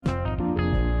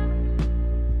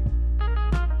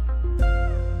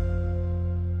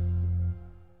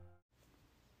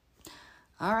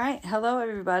All right. Hello,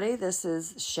 everybody. This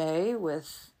is Shay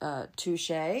with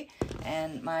Touche,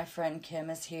 and my friend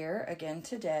Kim is here again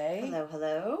today.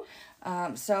 Hello.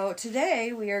 So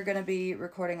today we are going to be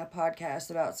recording a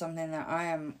podcast about something that I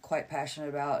am quite passionate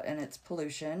about, and it's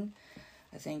pollution.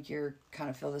 I think you're kind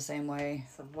of feel the same way,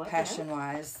 Somewhat,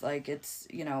 passion-wise. Yeah. Like it's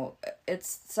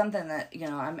something that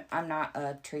I'm not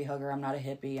a tree hugger. I'm not a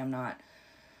hippie. I'm not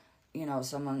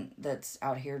someone that's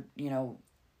out here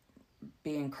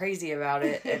being crazy about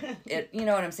it. It you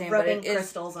know what I'm saying? Rubbing but it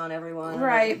crystals on everyone.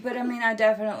 Right, but I mean, I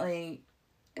definitely...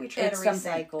 We try to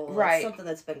recycle. Right. It's something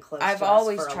that's been close I've to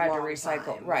always us for tried a to long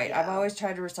recycle. time. Right. Yeah. I've always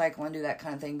tried to recycle and do that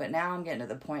kind of thing, but now I'm getting to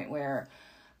the point where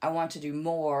I want to do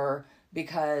more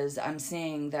because I'm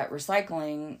seeing that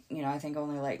recycling, I think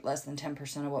only like less than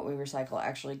 10% of what we recycle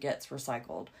actually gets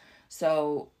recycled.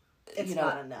 So... It's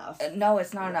not enough. No,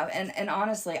 it's not enough. And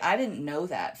honestly, I didn't know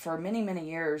that for many, many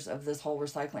years of this whole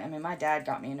recycling. I mean, my dad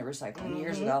got me into recycling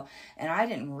years ago, and I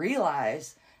didn't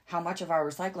realize how much of our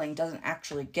recycling doesn't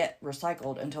actually get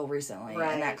recycled until recently.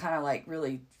 Right. And that kind of like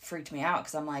really freaked me out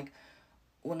because I'm like,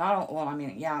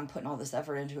 I'm putting all this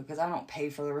effort into it because I don't pay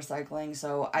for the recycling.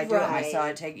 So I do it myself.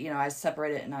 I take, I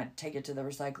separate it and I take it to the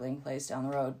recycling place down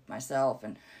the road myself.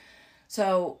 And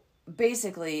so...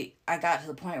 basically, I got to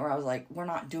the point where I was like, we're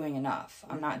not doing enough.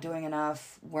 I'm not doing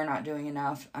enough. We're not doing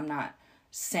enough. I'm not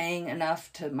saying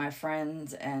enough to my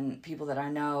friends and people that I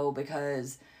know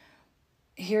because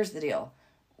here's the deal.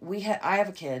 I have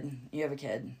a kid. You have a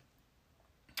kid.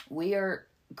 We are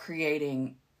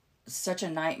creating such a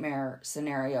nightmare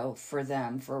scenario for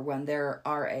them for when they're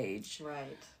our age.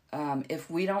 Right.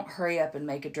 If we don't hurry up and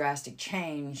make a drastic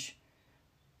change,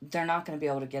 they're not going to be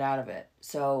able to get out of it.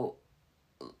 So...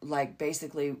 like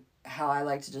basically how I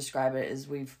like to describe it is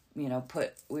we've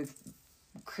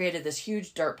created this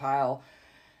huge dirt pile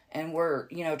and we're,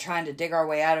 trying to dig our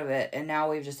way out of it. And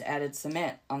now we've just added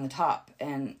cement on the top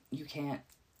and you can't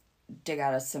dig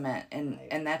out of cement. And, right.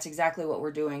 And that's exactly what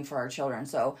we're doing for our children.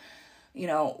 So,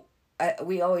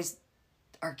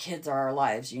 our kids are our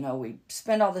lives. We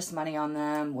spend all this money on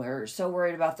them. We're so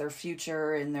worried about their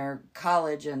future and their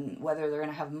college and whether they're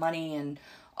going to have money and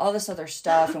all this other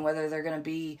stuff and whether they're going to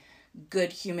be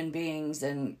good human beings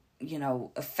and,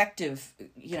 effective,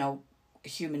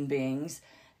 human beings.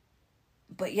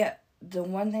 But yet the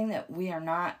one thing that we are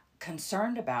not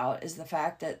concerned about is the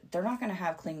fact that they're not going to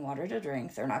have clean water to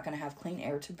drink. They're not going to have clean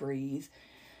air to breathe.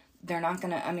 They're not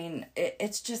going to,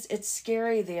 it's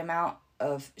scary the amount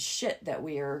of shit that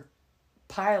we are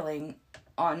piling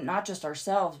on not just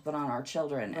ourselves, but on our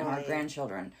children and our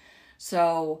grandchildren.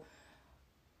 So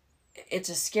it's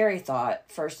a scary thought,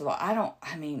 first of all. I don't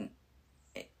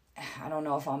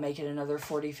know if I'll make it another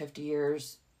 40, 50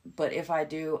 years, but if I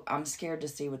do, I'm scared to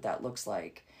see what that looks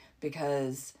like,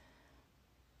 because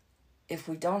if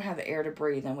we don't have air to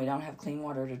breathe and we don't have clean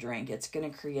water to drink, it's going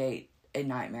to create a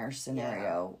nightmare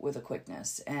scenario with a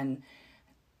quickness. And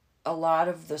a lot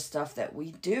of the stuff that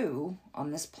we do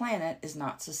on this planet is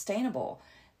not sustainable,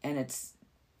 and it's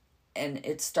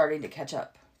starting to catch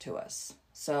up to us.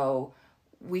 So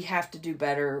we have to do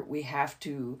better. We have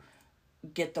to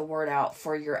get the word out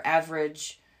for your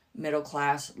average middle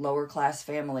class, lower class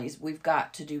families. We've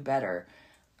got to do better.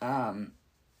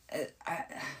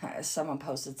 Someone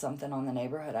posted something on the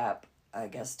neighborhood app, I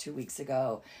guess 2 weeks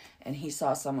ago, and he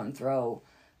saw someone throw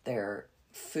their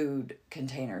food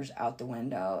containers out the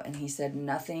window, and he said,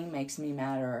 nothing makes me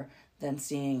madder than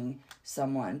seeing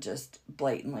someone just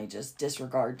blatantly just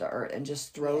disregard the earth and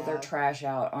just throw their trash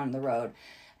out on the road.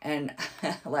 And,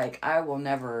 I will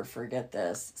never forget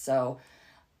this. So,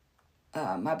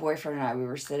 my boyfriend and I, we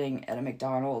were sitting at a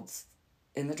McDonald's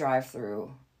in the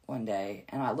drive-thru one day,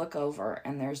 and I look over,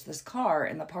 and there's this car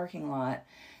in the parking lot,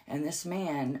 and this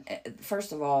man,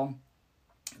 first of all,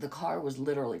 the car was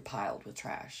literally piled with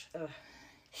trash. Ugh.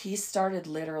 He started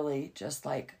literally just,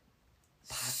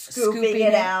 scooping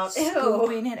it out.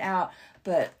 Scooping it out.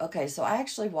 But, okay, so I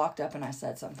actually walked up and I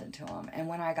said something to him. And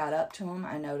when I got up to him,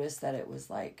 I noticed that it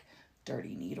was,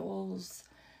 dirty needles.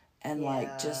 And,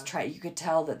 you could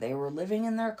tell that they were living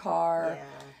in their car. Yeah.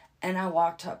 And I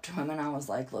walked up to him and I was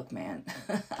like, look, man.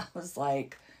 I was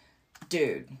like,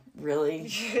 dude, really?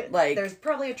 There's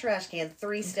probably a trash can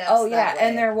 3 steps Oh, yeah, that way.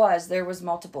 and there was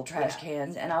multiple trash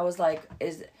cans. And I was like,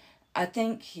 I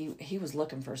think he was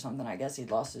looking for something. I guess he'd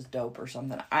lost his dope or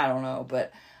something. I don't know,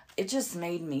 but... it just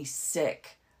made me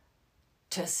sick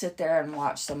to sit there and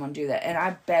watch someone do that. And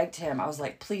I begged him. I was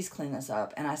like, please clean this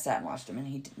up. And I sat and watched him, and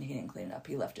he didn't clean it up.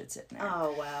 He left it sitting there.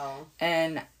 Oh, wow.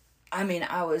 And,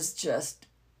 I was just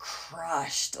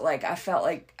crushed. I felt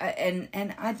like...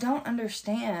 And I don't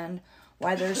understand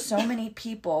why there's so many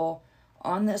people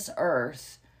on this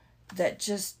earth that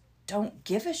just don't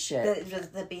give a shit.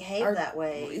 That behave that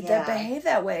way. Yeah. That behave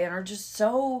that way and are just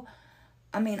so...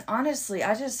 I mean, honestly,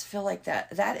 I just feel like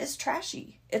that is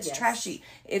trashy. It's trashy.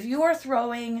 If you are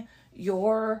throwing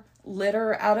your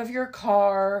litter out of your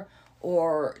car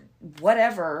or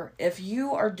whatever, if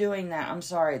you are doing that, I'm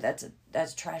sorry, that's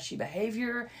trashy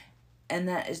behavior, and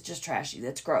that is just trashy.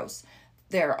 That's gross.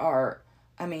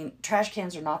 Trash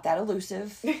cans are not that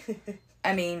elusive.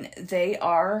 I mean, they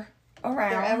are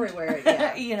around. They're everywhere,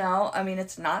 yeah.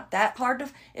 It's not that hard to...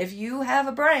 If you have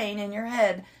a brain in your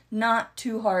head, not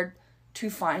too hard to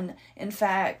find. In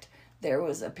fact, there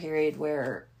was a period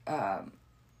where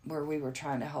we were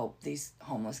trying to help these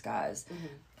homeless guys,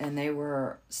 and they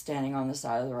were standing on the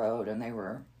side of the road, and they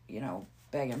were,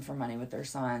 begging for money with their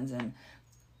signs, and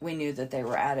we knew that they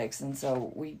were addicts, and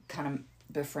so we kind of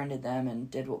befriended them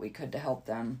and did what we could to help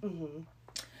them. Mm-hmm.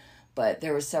 But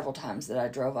there was several times that I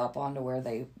drove up onto where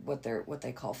what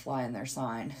they call flying their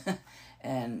sign,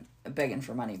 and begging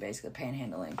for money, basically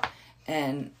panhandling,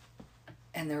 and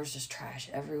there was just trash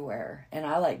everywhere. And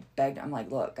I begged. I'm like,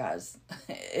 look, guys,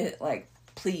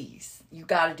 please, you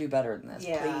got to do better than this.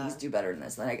 Yeah. Please do better than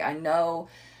this. I know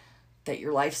that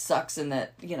your life sucks and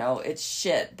that, it's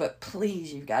shit, but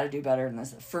please, you've got to do better than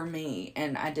this for me.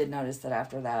 And I did notice that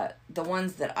after that, the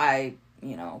ones that I,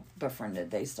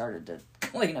 befriended, they started to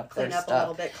clean up their stuff. A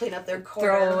little bit, clean up their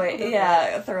corner.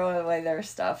 Throw away their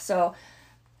stuff. So,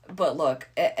 but look,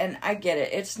 and I get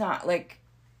it. It's not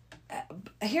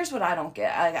here's what I don't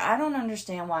get. I don't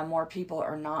understand why more people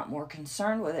are not more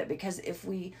concerned with it, because if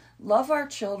we love our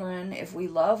children, if we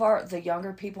love the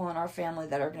younger people in our family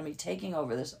that are going to be taking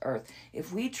over this earth,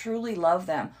 if we truly love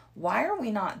them, why are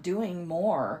we not doing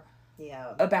more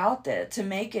about that to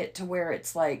make it to where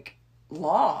it's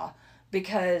law?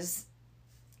 Because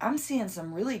I'm seeing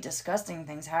some really disgusting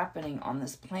things happening on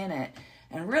this planet,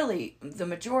 and really the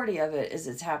majority of it is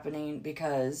it's happening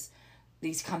because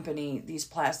these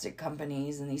plastic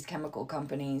companies and these chemical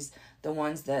companies, the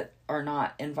ones that are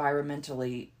not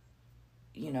environmentally,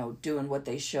 doing what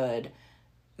they should,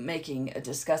 making a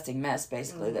disgusting mess,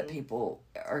 basically, that people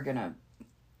are gonna...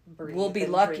 We'll be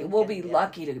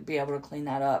lucky to be able to clean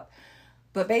that up.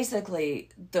 But basically,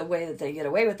 the way that they get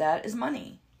away with that is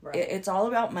money. Right. It's all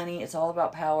about money. It's all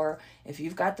about power. If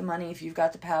you've got the money, if you've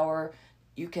got the power,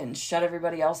 you can shut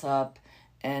everybody else up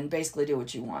and basically do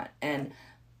what you want. And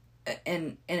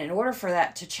in order for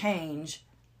that to change,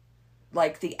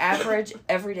 the average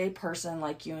everyday person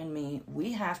like you and me,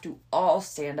 we have to all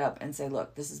stand up and say,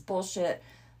 look, this is bullshit.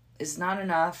 It's not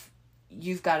enough.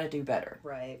 You've got to do better.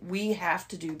 Right. We have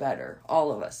to do better,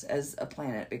 all of us as a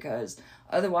planet, because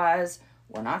otherwise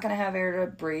we're not going to have air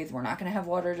to breathe. We're not going to have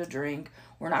water to drink.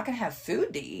 We're not going to have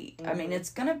food to eat. Mm-hmm. I mean, it's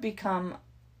going to become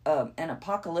an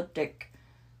apocalyptic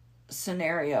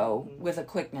scenario with a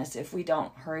quickness if we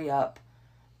don't hurry up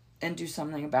and do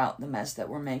something about the mess that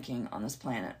we're making on this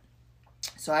planet.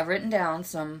 So I've written down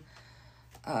some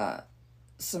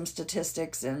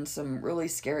statistics and some really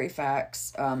scary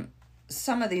facts.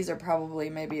 Some of these are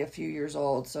probably maybe a few years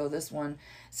old. So this one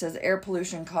says air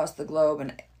pollution cost the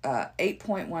globe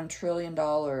 $8.1 trillion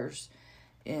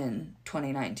in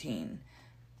 2019.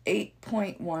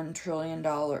 $8.1 trillion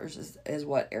is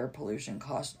what air pollution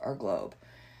cost our globe.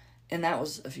 And that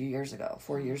was a few years ago,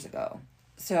 4 years ago.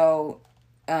 So...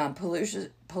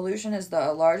 pollution is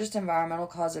the largest environmental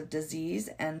cause of disease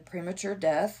and premature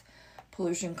death.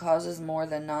 Pollution causes more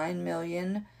than 9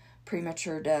 million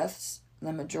premature deaths,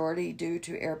 the majority due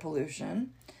to air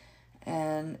pollution.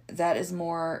 And that is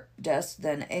more deaths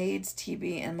than AIDS,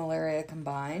 TB, and malaria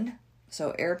combined.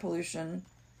 So air pollution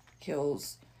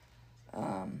kills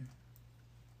a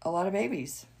lot of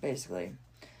babies, basically.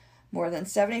 More than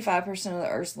 75% of the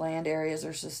Earth's land areas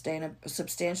are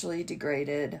substantially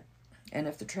degraded. And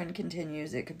if the trend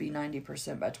continues, it could be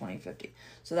 90% by 2050.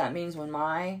 So that means when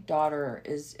my daughter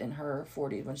is in her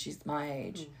 40s, when she's my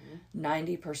age,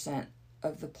 90%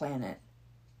 of the planet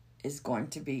is going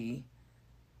to be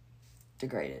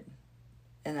degraded.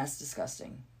 And that's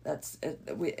disgusting.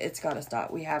 It's got to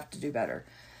stop. We have to do better.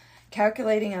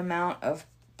 Calculating amount of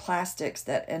plastics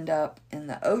that end up in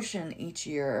the ocean each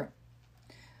year.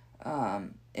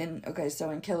 In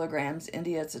kilograms,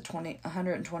 India it's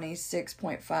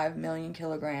 126.5 million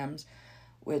kilograms,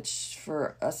 which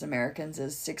for us Americans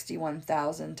is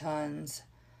 61,000 tons.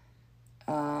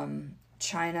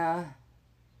 China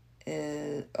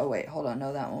is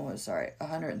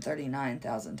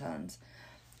 139,000 tons.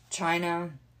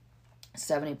 China,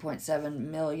 70.7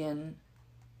 million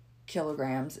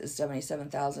kilograms is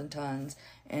 77,000 tons,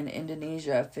 and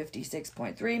Indonesia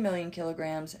 56.3 million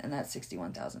kilograms, and that's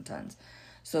 61,000 tons.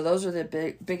 So those are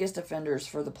the biggest offenders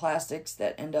for the plastics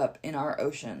that end up in our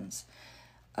oceans.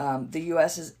 The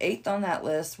U.S. is 8th on that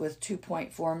list with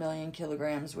 2.4 million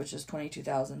kilograms, which is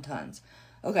 22,000 tons.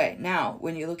 Okay, now,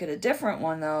 when you look at a different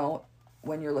one, though,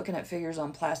 when you're looking at figures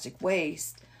on plastic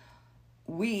waste,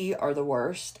 we are the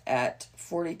worst at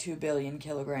 42 billion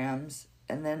kilograms.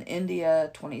 And then India,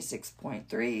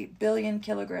 26.3 billion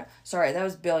kilograms. Sorry, that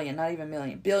was billion, not even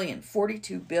million. Billion,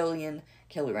 42 billion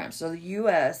kilograms. So the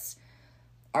U.S.,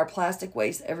 our plastic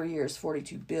waste every year is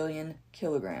 42 billion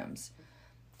kilograms.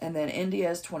 And then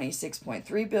India is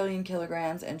 26.3 billion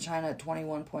kilograms and China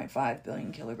 21.5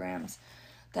 billion kilograms.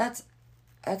 That's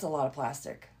a lot of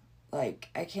plastic. Like,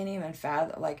 I can't even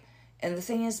fathom, like, and the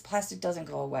thing is, plastic doesn't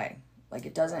go away. Like,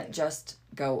 it doesn't just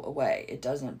go away. It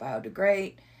doesn't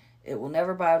biodegrade. It will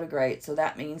never biodegrade. So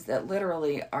that means that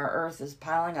literally our earth is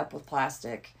piling up with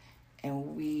plastic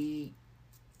and we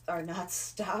are not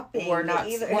stopping.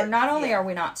 Not only are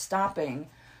we not stopping,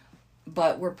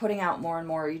 but we're putting out more and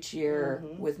more each year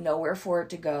with nowhere for it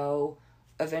to go.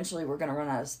 Eventually we're going to run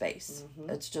out of space.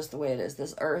 It's just the way it is.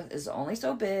 This earth is only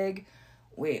so big.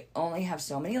 We only have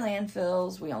so many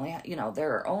landfills. We only have,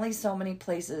 there are only so many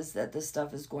places that this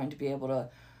stuff is going to be able to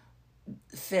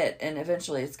fit, and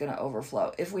eventually it's going to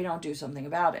overflow if we don't do something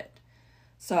about it.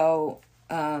 So,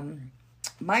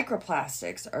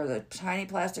 microplastics are the tiny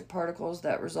plastic particles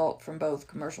that result from both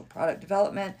commercial product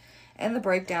development and the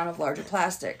breakdown of larger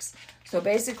plastics. So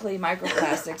basically,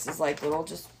 microplastics is like little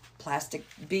just plastic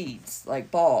beads, like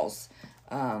balls.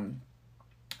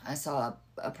 I saw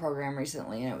a program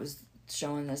recently, and it was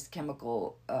showing this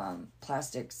chemical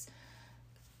plastics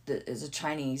that is a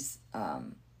Chinese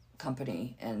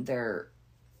company, and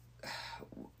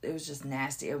it was just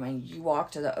nasty. I mean, you walk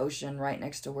to the ocean right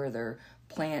next to where their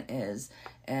plant is,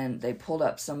 and they pulled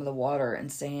up some of the water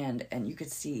and sand, and you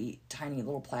could see tiny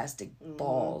little plastic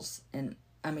balls, and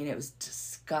I mean, it was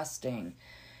disgusting.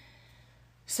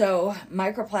 So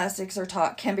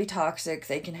microplastics can be toxic.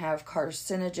 They can have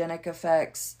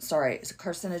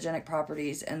carcinogenic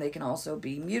properties, and they can also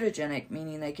be mutagenic,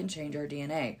 meaning they can change our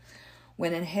DNA.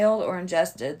 When inhaled or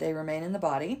ingested, they remain in the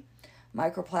body.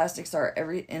 Microplastics are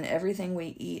in everything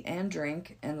we eat and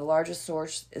drink, and the largest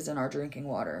source is in our drinking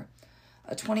water.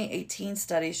 A 2018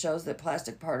 study shows that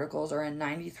plastic particles are in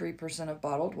 93% of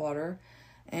bottled water,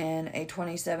 and a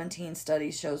 2017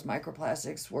 study shows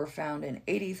microplastics were found in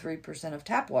 83% of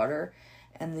tap water,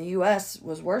 and the U.S.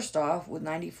 was worst off with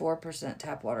 94%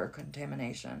 tap water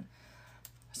contamination.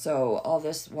 So all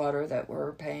this water that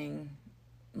we're paying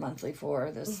monthly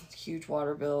for, this huge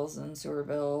water bills and sewer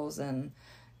bills,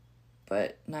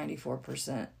 but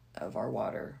 94% of our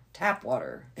water, tap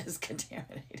water, is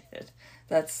contaminated.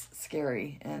 That's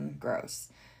scary and gross.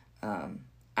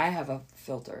 I have a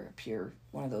filter,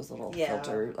 one of those little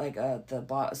filter, like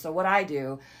so what I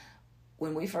do,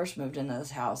 when we first moved into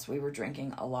this house, we were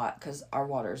drinking a lot, because our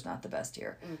water is not the best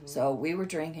here. So we were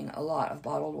drinking a lot of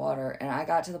bottled water, and I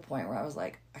got to the point where I was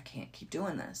like, I can't keep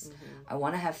doing this. I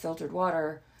want to have filtered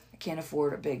water. I can't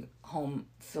afford a big home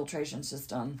filtration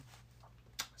system.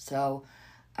 So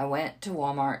I went to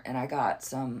Walmart and I got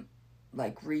some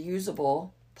like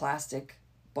reusable plastic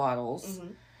bottles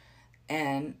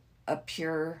and a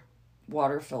pure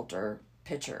water filter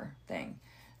pitcher thing.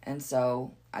 And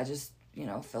so I just,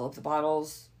 fill up the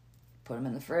bottles, put them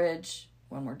in the fridge.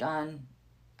 When we're done,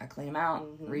 I clean them out,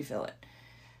 refill it.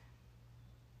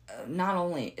 Not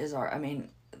only is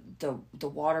the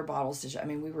water bottles,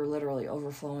 we were literally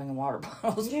overflowing in water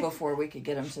bottles before we could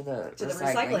get them to the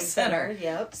recycling center.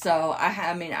 Yep. So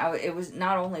it was,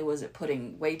 not only was it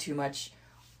putting way too much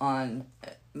on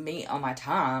me on my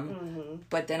time,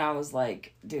 but then I was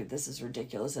like, dude, this is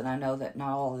ridiculous, and I know that not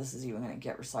all of this is even going to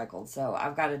get recycled, so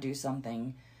I've got to do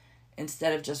something.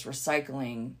 Instead of just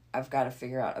recycling, I've got to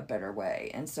figure out a better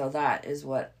way, and so that is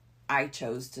what I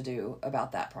chose to do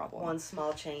about that problem. One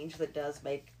small change that does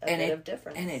make a bit of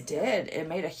difference. And it did. It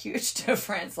made a huge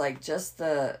difference. Like, just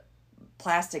the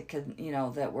plastic,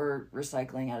 that we're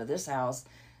recycling out of this house,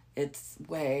 it's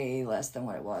way less than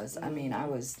what it was. I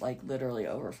was, like, literally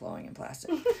overflowing in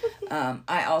plastic.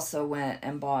 I also went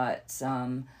and bought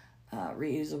some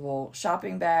reusable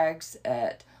shopping bags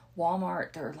at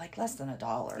Walmart. They're, like, less than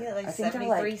 $1. Yeah, like I think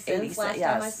 73 cents last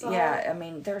time I saw. Yeah,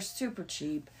 they're super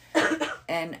cheap.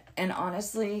 And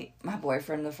honestly, my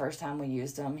boyfriend, the first time we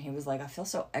used them, he was like, I feel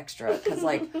so extra, because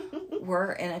like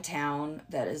we're in a town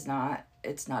that it's not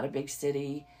a big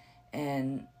city,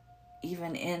 and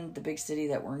even in the big city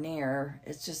that we're near,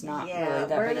 it's just not really that big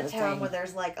of a thing. We're in a town where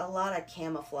there's like a lot of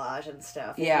camouflage and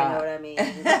stuff. Yeah. You know what I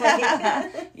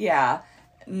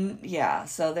mean? Yeah.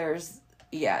 So there's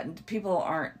yeah, people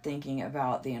aren't thinking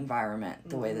about the environment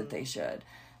the way that they should.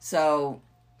 So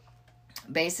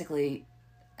basically,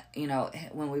 you know,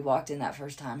 when we walked in that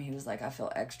first time, he was like, I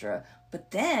feel extra.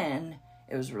 But then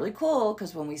it was really cool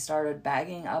because when we started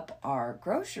bagging up our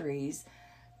groceries,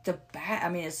 the bag, I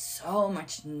mean, it's so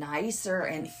much nicer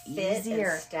and easier.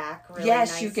 And stack really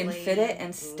yes, nicely. You can fit it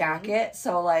and stack it.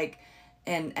 So like,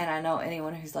 and I know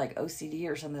anyone who's like OCD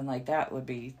or something like that would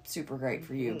be super great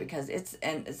for you because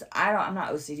I'm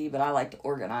not OCD, but I like to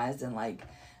organize and like,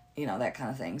 you know, that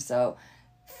kind of thing. So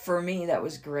for me, that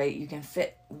was great. You can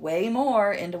fit way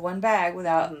more into one bag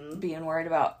without being worried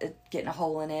about it getting a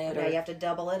hole in it. Yeah, you have to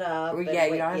double it up. Or, you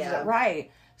don't have to,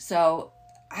 right. So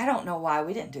I don't know why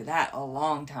we didn't do that a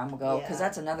long time ago, because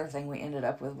that's another thing we ended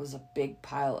up with was a big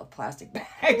pile of plastic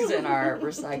bags in our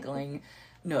recycling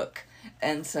nook.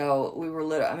 And so we were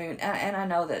I mean, and I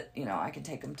know that, you know, I can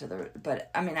take them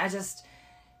but I mean,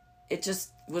 it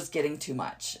just was getting too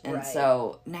much. And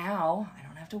so now I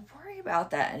don't have to worry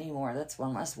about that anymore. That's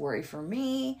one less worry for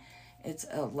me. It's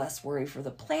a less worry for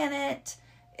the planet.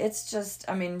 It's just,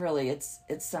 I mean, really, it's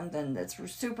something that's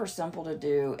super simple to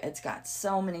do. It's got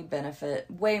so many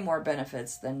way more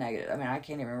benefits than negative. I mean, I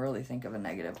can't even really think of a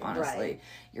negative, honestly. Right.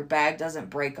 Your bag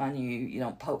doesn't break on you. You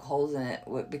don't poke holes in it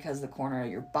because the corner of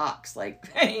your box, like,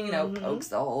 you know, pokes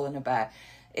the hole in the bag.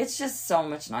 It's just so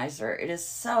much nicer. It is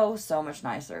so much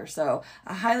nicer. So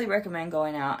I highly recommend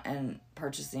going out and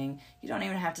purchasing. You don't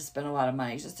even have to spend a lot of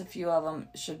money. Just a few of them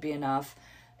should be enough.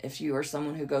 If you are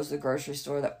someone who goes to the grocery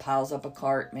store that piles up a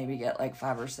cart, maybe get like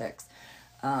 5 or 6.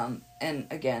 And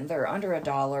again, they're under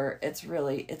 $1.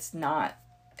 It's not,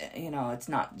 you know,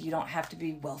 you don't have to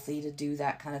be wealthy to do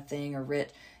that kind of thing or rich.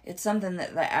 It's something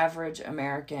that the average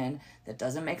American that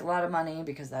doesn't make a lot of money,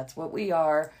 because that's what we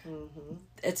are.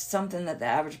 It's something that the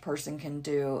average person can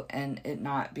do and it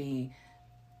not be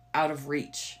out of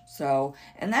reach. So,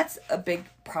 and that's a big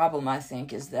problem, I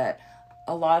think, is that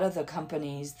a lot of the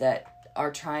companies that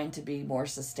are trying to be more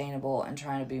sustainable and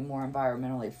trying to be more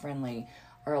environmentally friendly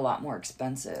are a lot more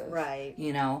expensive. Right.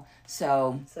 You know?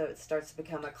 So it starts to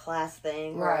become a class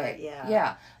thing. Right.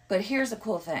 Yeah. But here's a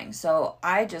cool thing. So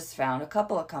I just found a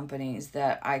couple of companies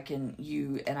that I can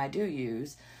use, and I do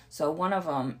use. So one of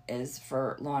them is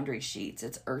for laundry sheets.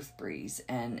 It's Earth Breeze,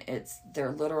 and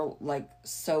they're literal like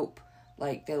soap.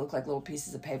 Like they look like little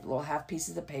pieces of paper, little half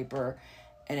pieces of paper,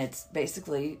 and it's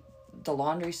basically the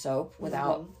laundry soap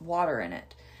without water in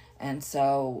it. And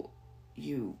so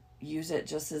you use it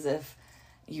just as if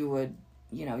you would,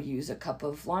 you know, use a cup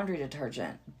of laundry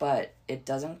detergent, but it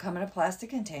doesn't come in a plastic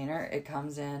container. It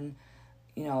comes in,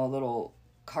 you know, a little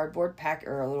cardboard pack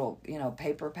or a little, you know,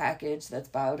 paper package that's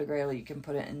biodegradable. You can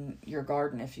put it in your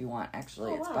garden if you want.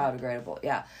 Actually, it's biodegradable.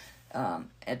 Yeah.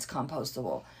 It's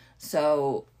compostable.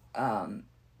 So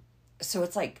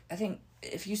it's like, I think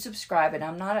if you subscribe,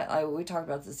 and we talked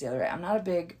about this the other day, I'm not a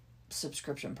big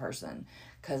subscription person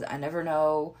because I never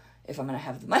know if I'm going to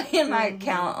have the money in my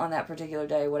account on that particular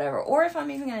day, whatever, or if I'm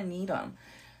even going to need them.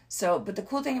 So, but the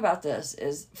cool thing about this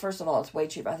is, first of all, it's way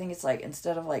cheap. I think it's like,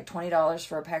 instead of like $20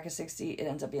 for a pack of 60, it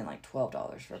ends up being like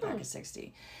 $12 for a pack of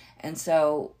 60. And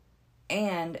so,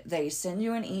 and they send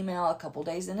you an email a couple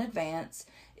days in advance.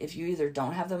 If you either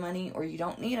don't have the money or you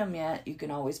don't need them yet, you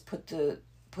can always put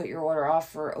your order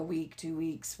off for a week, 2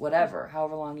 weeks, whatever,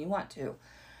 however long you want to.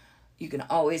 You can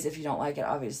always, if you don't like it,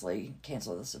 obviously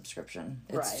cancel the subscription.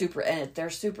 It's super, and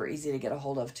they're super easy to get a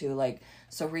hold of too. Like,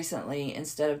 so recently,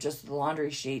 instead of just the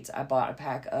laundry sheets, I bought a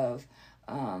pack of,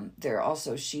 there are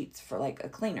also sheets for like a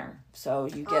cleaner. So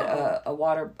you get a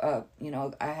water, you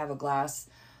know, I have a glass,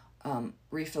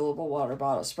 refillable water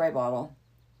bottle, spray bottle,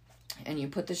 and you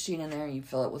put the sheet in there, you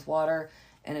fill it with water,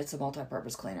 and it's a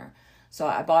multi-purpose cleaner. So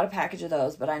I bought a package of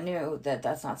those, but I knew that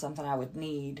that's not something I would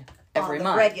need every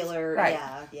month. Regular, right.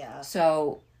 Yeah.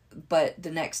 So, but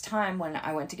the next time when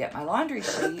I went to get my laundry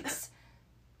sheets,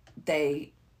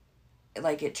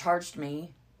 it charged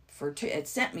me for two. It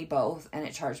sent me both, and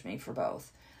it charged me for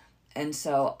both. And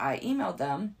so I emailed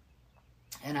them,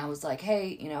 and I was like,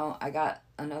 hey, you know, I got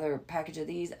another package of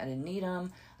these. I didn't need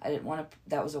them. I didn't want to,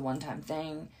 that was a one-time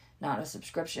thing, not a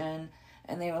subscription.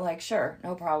 And they were like, sure,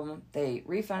 no problem. They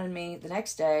refunded me. The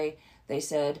next day, they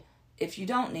said, if you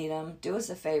don't need them, do us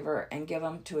a favor and give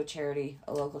them to a charity,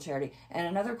 a local charity. And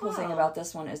another cool thing about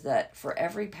this one is that for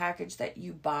every package that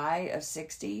you buy of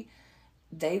 60,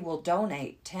 they will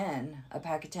donate a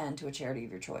pack of 10 to a charity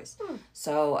of your choice.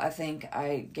 So I think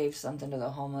I gave something to the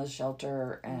homeless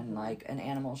shelter and like an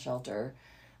animal shelter.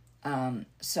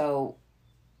 So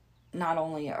not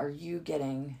only are you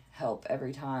getting help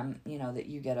every time, you know, that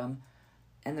you get them,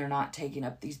 and they're not taking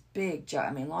up these big jugs.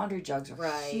 I mean, laundry jugs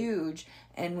are huge.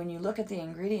 And when you look at the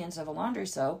ingredients of a laundry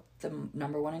soap, the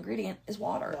number one ingredient is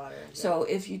water. So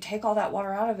if you take all that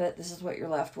water out of it, this is what you're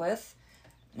left with.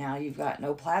 Now you've got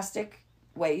no plastic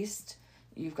waste.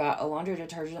 You've got a laundry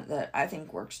detergent that I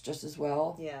think works just as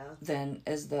well than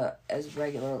as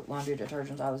regular laundry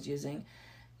detergents I was using.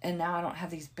 And now I don't have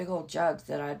these big old jugs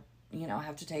that I,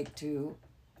 have to take to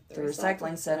the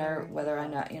recycling center, whether I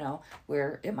not,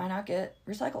 where it might not get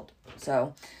recycled.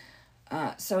 So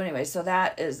anyway, so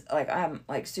that is, like, I'm,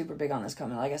 like, super big on this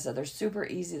company. Like I said, they're super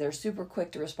easy. They're super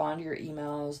quick to respond to your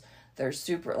emails. They're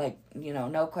super, like,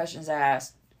 no questions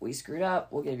asked. We screwed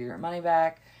up. We'll give you your money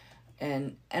back.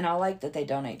 And I like that they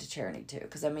donate to charity, too.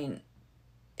 Because, I mean,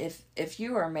 if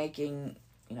you are making,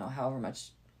 however much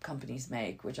companies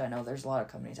make, which I know there's a lot of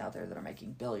companies out there that are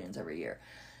making billions every year,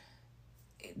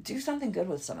 do something good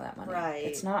with some of that money. Right.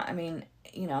 It's not, I mean,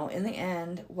 in the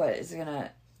end, what is going to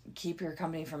keep your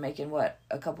company from making,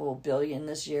 a couple billion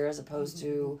this year as opposed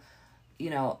to, you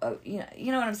know what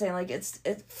I'm saying? Like, it's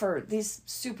for these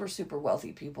super, super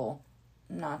wealthy people,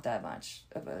 not that much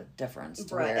of a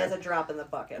difference. Right, as a drop in the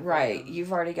bucket. Right.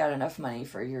 You've already got enough money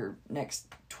for your next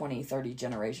 20, 30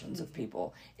 generations of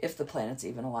people, if the planet's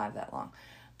even alive that long.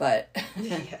 But,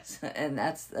 yes. and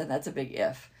that's a big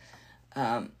if.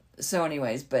 So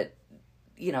anyways, but,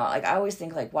 like, I always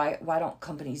think, like, why don't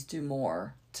companies do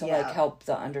more to, like, help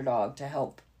the underdog, to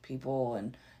help people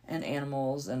and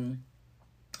animals, and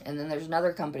then there's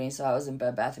another company. So I was in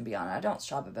Bed Bath & Beyond. I don't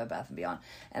shop at Bed Bath & Beyond,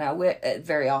 and I went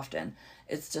very often.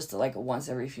 It's just like a once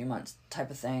every few months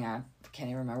type of thing. I can't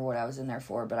even remember what I was in there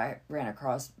for, but I ran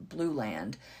across Blue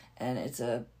Land, and it's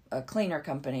a cleaner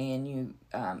company, and you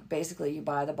basically you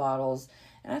buy the bottles.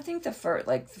 And I think for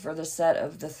the set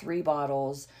of the 3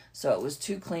 bottles, so it was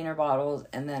 2 cleaner bottles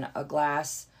and then a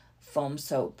glass foam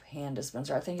soap hand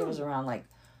dispenser. I think it was around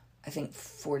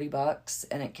 $40,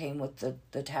 and it came with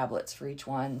the tablets for each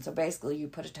one. So basically you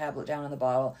put a tablet down in the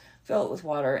bottle, fill it with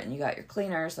water, and you got your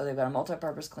cleaner. So they've got a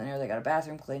multi-purpose cleaner, they got a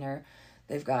bathroom cleaner,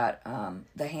 they've got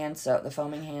the hand soap, the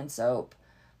foaming hand soap,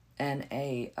 and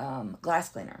a glass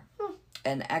cleaner.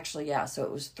 And actually, so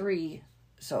it was 3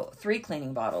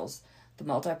 cleaning bottles, the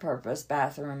multi-purpose,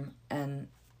 bathroom, and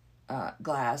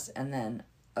glass, and then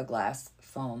a glass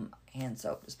foam hand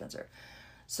soap dispenser.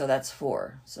 So that's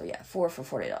 4. So 4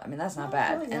 for $40. I mean, that's not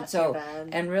bad. Really and not so too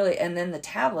bad. and then the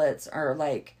tablets are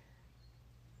like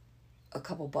a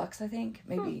couple bucks, I think,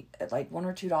 maybe like $1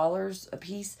 or $2 a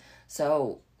piece.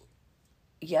 So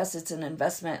yes, it's an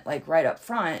investment, like, right up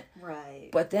front. Right.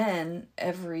 But then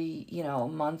every,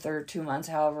 month or 2 months,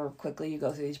 however quickly you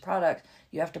go through these products,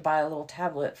 you have to buy a little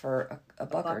tablet for a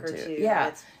buck or two. Yeah.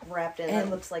 It's wrapped in, it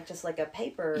looks like just like a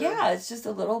paper. Yeah, it's just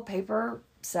a little paper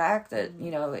sack that,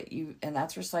 and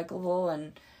that's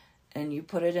recyclable, and you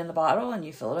put it in the bottle and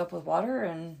you fill it up with water,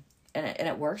 and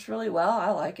it works really well. I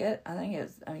like it. I think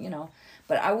it's,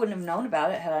 but I wouldn't have known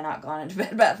about it had I not gone into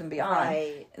Bed Bath & Beyond.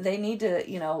 Right. They need to,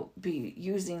 be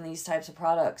using these types of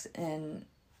products in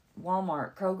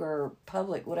Walmart, Kroger,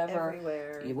 Publix, whatever.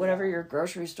 Everywhere. Whatever your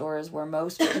grocery store is, where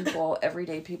most people,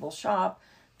 everyday people shop.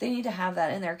 They need to have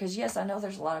that in there. Because, yes, I know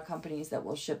there's a lot of companies that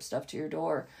will ship stuff to your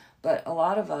door. But a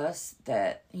lot of us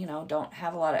that, don't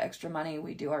have a lot of extra money,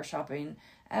 we do our shopping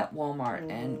at Walmart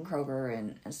and Kroger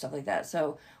and stuff like that.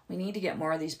 So we need to get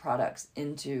more of these products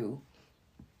into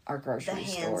our grocery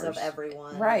stores. The hands of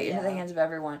everyone. Right, into the hands of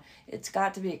everyone. It's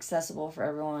got to be accessible for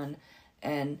everyone.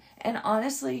 And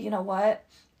honestly, you know what?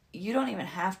 You don't even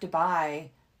have to buy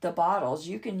the bottles.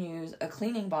 You can use a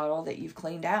cleaning bottle that you've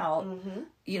cleaned out. Mm-hmm.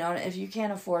 If you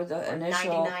can't afford the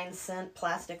initial 99-cent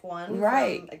plastic one,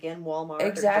 right? From, again, Walmart,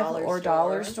 exactly, or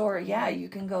dollar store. Yeah, you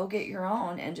can go get your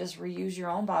own and just reuse your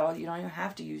own bottle. You don't even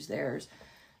have to use theirs.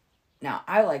 Now,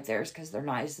 I like theirs because they're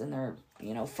nice and they're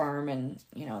firm, and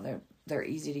they're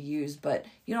easy to use. But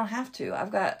you don't have to.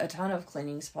 I've got a ton of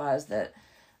cleaning supplies that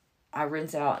I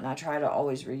rinse out, and I try to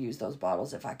always reuse those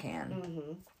bottles if I can.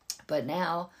 Mm-hmm. But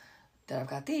now that I've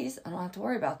got these, I don't have to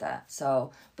worry about that.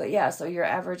 So, but yeah, so your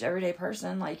average everyday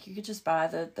person, like, you could just buy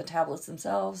the tablets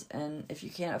themselves, and if you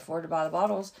can't afford to buy the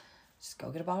bottles, just go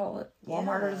get a bottle at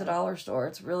Walmart or the dollar store.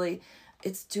 It's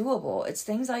doable. It's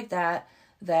things like that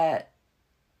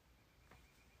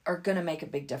are going to make a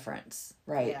big difference,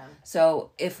 right? Yeah.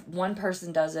 So if one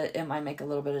person does it, it might make a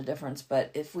little bit of difference. But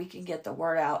if we can get the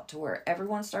word out to where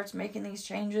everyone starts making these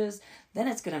changes, then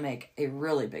it's going to make a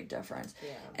really big difference.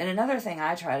 Yeah. And another thing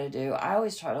I try to do, I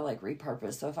always try to, like,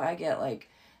 repurpose. So if I get, like,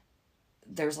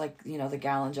 there's like, you know, the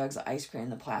gallon jugs of ice cream,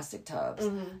 the plastic tubs.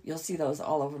 Mm-hmm. You'll see those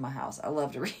all over my house. I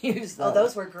love to reuse those. Oh,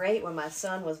 those were great when my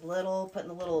son was little, putting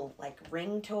the little, like,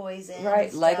 ring toys in. Right,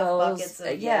 and stuff, Legos. buckets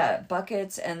of,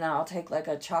 buckets, and then I'll take like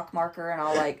a chalk marker and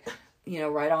I'll like, you know,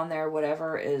 write on there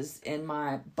whatever is in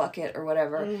my bucket or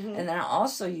whatever. Mm-hmm. And then I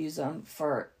also use them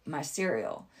for my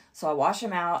cereal. So I wash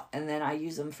them out and then I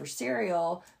use them for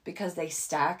cereal because they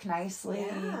stack nicely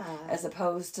as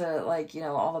opposed to like, you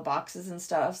know, all the boxes and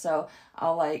stuff. So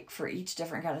I'll like, for each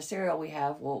different kind of cereal we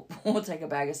have, we'll take a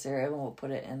bag of cereal and we'll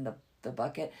put it in the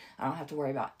bucket. I don't have to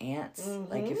worry about ants.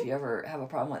 Mm-hmm. Like if you ever have a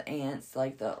problem with ants,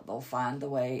 like they'll find the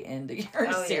way into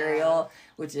your cereal,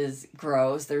 which is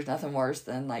gross. There's nothing worse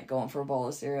than like going for a bowl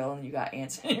of cereal and you got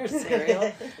ants in your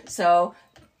cereal. So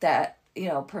that, you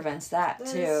know, prevents that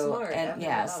too. Smart.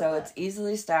 And so it's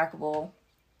easily stackable.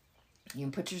 You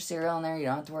can put your cereal in there. You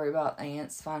don't have to worry about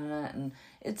ants finding it. And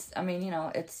it's, I mean, you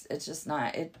know, it's just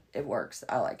not, it works.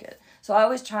 I like it. So I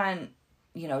always try and,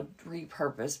 you know,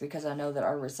 repurpose because I know that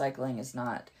our recycling is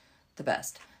not the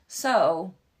best.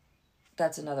 So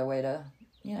that's another way to,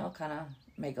 you know, kind of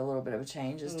make a little bit of a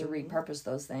change is to repurpose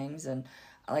those things. And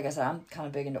like I said, I'm kind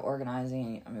of big into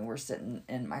organizing. I mean, we're sitting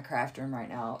in my craft room right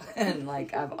now and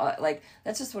like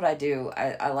that's just what I do.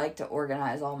 I like to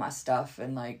organize all my stuff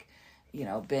and like, you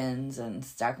know, bins and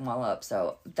stack them all up.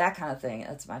 So that kind of thing,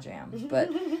 that's my jam. But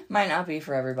might not be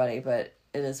for everybody, but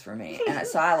it is for me. And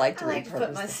so I like to repurpose. To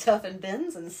put my stuff in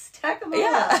bins and stack them all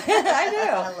up. I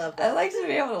do. I love that. I like to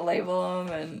be able to label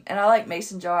them. And I like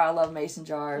mason jar. I love mason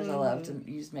jars. I love to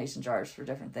use mason jars for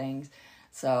different things.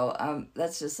 So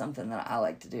that's just something that I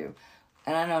like to do.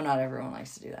 And I know not everyone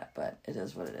likes to do that, but it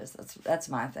is what it is. That's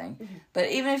my thing. Mm-hmm.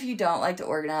 But even if you don't like to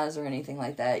organize or anything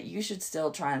like that, you should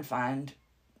still try and find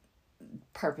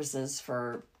purposes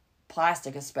for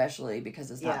plastic, especially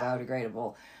because it's not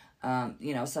biodegradable.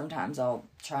 You know, sometimes I'll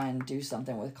try and do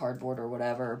something with cardboard or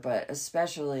whatever, but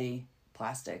especially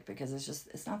plastic because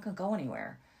it's not going to go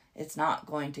anywhere. It's not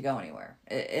going to go anywhere.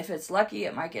 If it's lucky,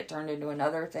 it might get turned into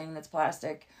another thing that's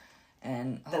plastic.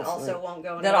 And that also won't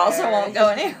go anywhere. That also won't go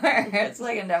anywhere. It's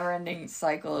like a never-ending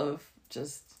cycle of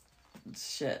just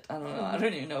shit. I don't know. I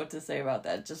don't even know what to say about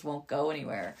that. It just won't go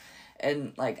anywhere.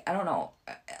 And, like, I don't know.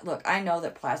 Look, I know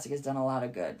that plastic has done a lot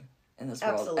of good in this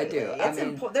world. I do. It's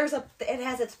it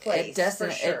has its place, for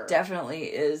sure. It definitely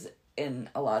is in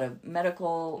a lot of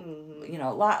medical, you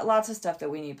know, lots of stuff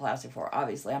that we need plastic for.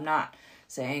 Obviously, I'm not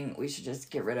saying we should just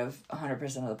get rid of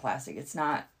 100% of the plastic. It's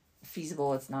not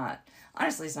feasible. It's not...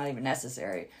 Honestly, it's not even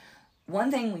necessary.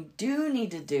 One thing we do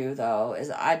need to do, though, is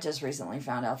I just recently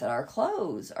found out that our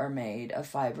clothes are made of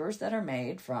fibers that are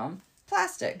made from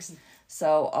plastics.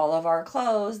 So all of our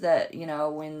clothes that, you know,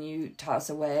 when you toss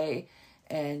away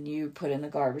and you put in the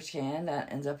garbage can, that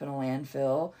ends up in a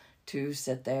landfill to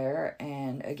sit there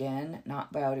and, again,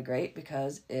 not biodegrade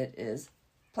because it is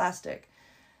plastic.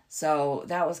 So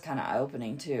that was kind of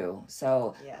eye-opening, too.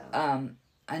 So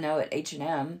I know at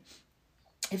H&M...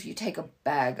 if you take a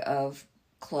bag of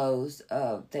clothes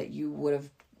that you would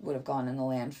have gone in the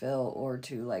landfill or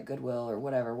to like Goodwill or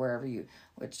whatever, wherever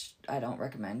which I don't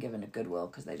recommend giving to Goodwill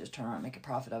because they just turn around and make a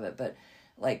profit of it. But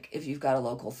like if you've got a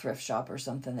local thrift shop or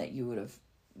something that you would have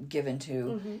given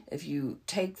to, if you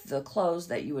take the clothes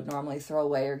that you would normally throw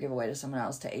away or give away to someone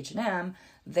else to H&M,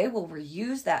 they will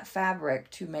reuse that fabric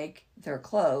to make their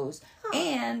clothes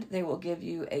and they will give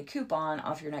you a coupon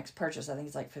off your next purchase. I think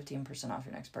it's like 15% off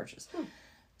your next purchase.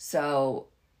 So,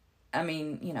 I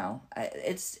mean, you know,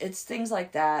 it's things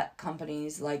like that,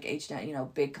 companies like H&M, you know,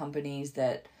 big companies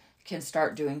that can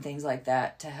start doing things like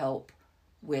that to help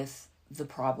with the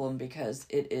problem because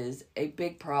it is a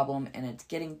big problem and it's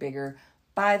getting bigger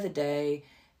by the day.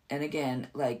 And again,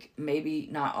 like maybe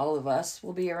not all of us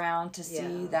will be around to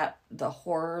see that the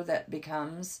horror that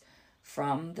becomes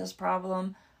from this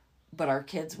problem, but our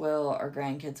kids will, our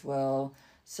grandkids will.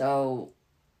 So,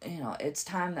 you know, it's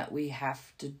time that we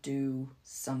have to do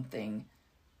something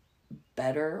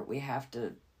better. We have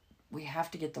to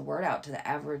get the word out to the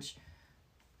average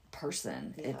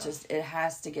person. Yeah. It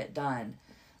has to get done.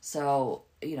 So,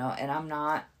 you know, and I'm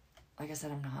not, like I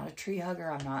said, I'm not a tree hugger.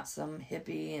 I'm not some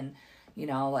hippie. And, you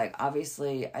know, like,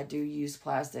 obviously I do use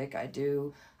plastic. I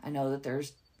know that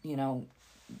there's, you know,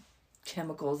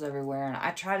 chemicals everywhere. And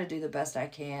I try to do the best I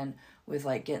can with,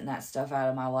 like, getting that stuff out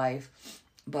of my life.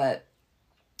 But,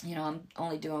 you know, I'm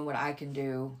only doing what I can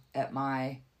do at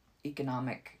my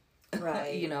economic,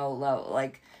 you know, low.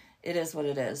 Like, it is what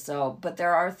it is. So, but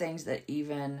there are things that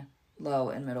even low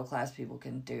and middle class people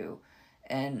can do.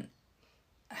 And,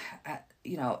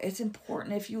 you know, it's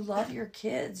important if you love your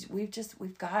kids.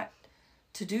 We've got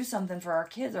to do something for our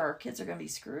kids, or our kids are going to be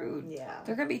screwed. Yeah.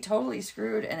 They're going to be totally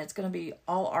screwed, and it's going to be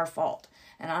all our fault.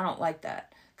 And I don't like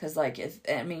that. Because, like,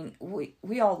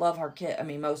 we all love our kid. I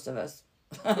mean, most of us.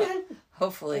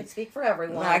 Hopefully. I can't speak for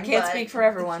everyone. Well, I can't speak for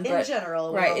everyone, but in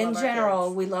general, right, in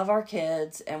general, we love our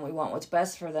kids, and we want what's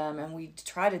best for them, and we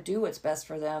try to do what's best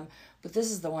for them. But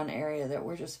this is the one area that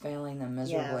we're just failing them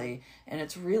miserably. Yeah. And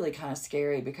it's really kind of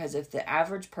scary, because if the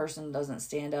average person doesn't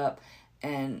stand up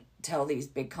and tell these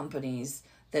big companies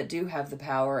that do have the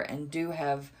power and do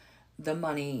have the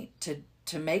money to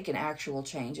make an actual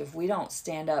change, if we don't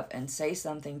stand up and say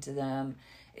something to them,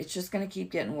 it's just going to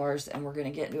keep getting worse, and we're going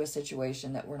to get into a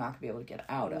situation that we're not going to be able to get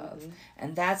out of.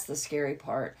 And that's the scary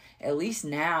part. At least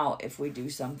now, if we do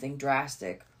something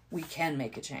drastic, we can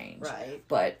make a change. Right.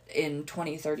 But in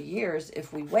 20, 30 years,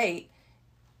 if we wait,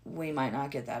 we might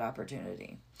not get that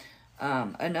opportunity.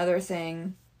 Another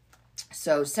thing,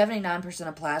 so 79%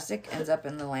 of plastic ends up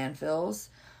in the landfills.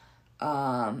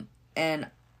 And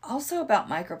also about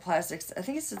microplastics, I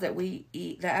think it says that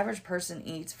the average person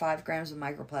eats 5 grams of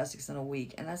microplastics in a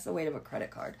week, and that's the weight of a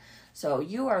credit card. So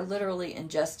you are literally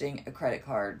ingesting a credit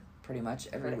card pretty much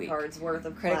every week. Credit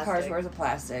cards worth of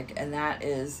plastic, and that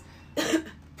is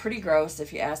pretty gross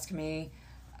if you ask me.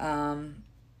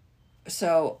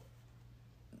 So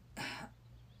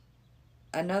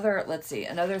another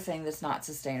thing that's not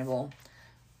sustainable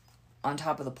on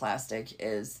top of the plastic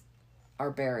is our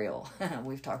burial.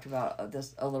 We've talked about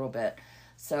this a little bit.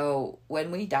 So when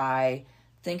we die,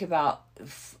 think about,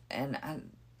 and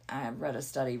I read a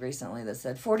study recently that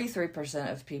said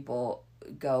 43% of people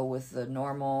go with the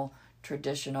normal,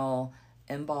 traditional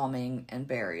embalming and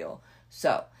burial.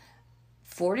 So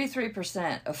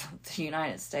 43% of the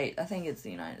United States, I think it's the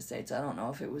United States. I don't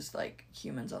know if it was like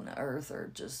humans on the earth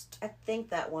or just... I think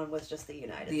that one was just the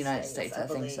United States. The United States, I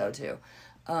think so too.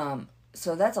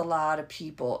 So that's a lot of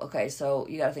people. Okay, so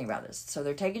you got to think about this. So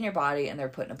they're taking your body and they're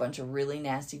putting a bunch of really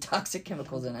nasty toxic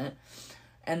chemicals in it.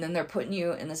 And then they're putting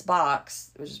you in this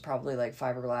box, which is probably like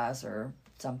fiberglass or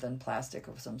something, plastic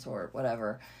of some sort,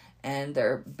 whatever. And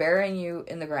they're burying you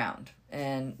in the ground.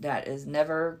 And that is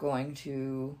never going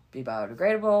to be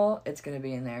biodegradable. It's going to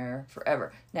be in there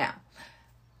forever. Now,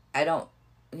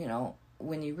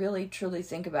 when you really truly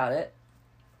think about it,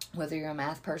 whether you're a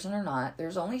math person or not,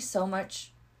 there's only so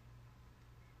much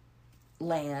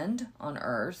land on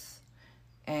Earth,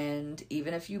 and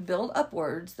even if you build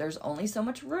upwards, there's only so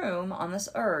much room on this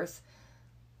Earth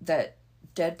that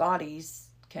dead bodies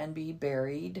can be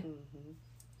buried.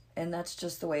 And that's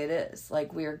just the way it is.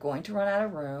 Like, we are going to run out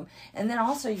of room. And then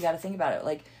also you got to think about it,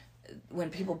 like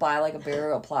when people buy like a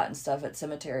burial plot and stuff at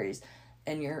cemeteries,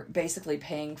 and you're basically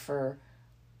paying for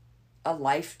a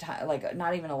lifetime, like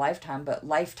not even a lifetime, but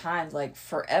lifetimes, like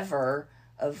forever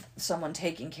of someone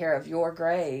taking care of your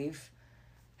grave.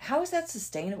 How is that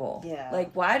sustainable? Yeah.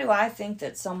 Like, why do I think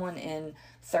that someone in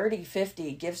 30,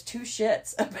 50 gives 2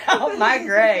 shits about my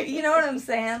grave? You know what I'm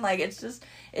saying? Like, it's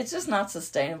just not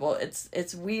sustainable.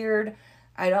 It's weird.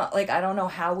 I don't know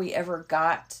how we ever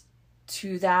got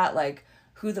to that, like,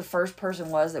 who the first person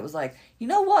was that was like, you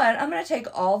know what? I'm going to take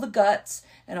all the guts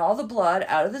and all the blood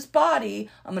out of this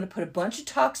body. I'm going to put a bunch of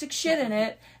toxic shit in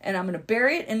it, and I'm going to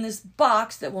bury it in this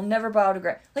box that will never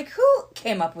biodegrade. Like, who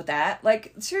came up with that?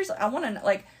 Like, seriously, I want to,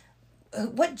 like,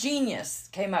 what genius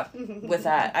came up with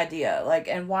that idea? Like,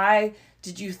 and why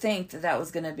did you think that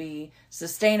was going to be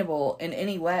sustainable in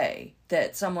any way?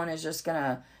 That someone is just going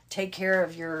to take care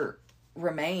of your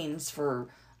remains for,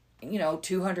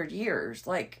 200 years?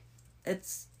 Like,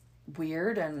 it's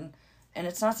weird and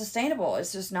it's not sustainable.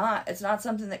 It's just not. It's not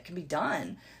something that can be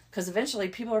done, because eventually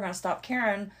people are going to stop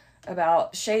caring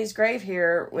about Shay's grave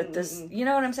here with this. You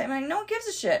know what I'm saying? Like, no one gives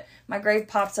a shit. My grave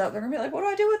pops up. They're gonna be like, what do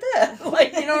I do with this?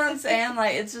 Like, you know what I'm saying?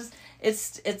 Like, it's just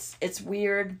it's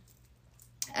weird.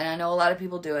 And I know a lot of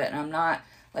people do it, and I'm not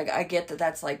like, I get that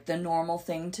that's like the normal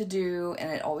thing to do,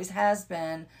 and it always has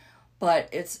been. But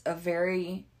it's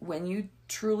when you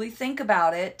truly think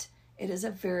about it, it is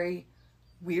a very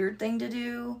weird thing to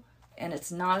do, and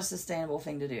it's not a sustainable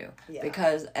thing to do. Yeah.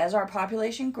 Because as our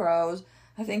population grows,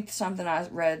 I think something I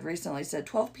read recently said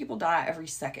 12 people die every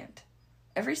second.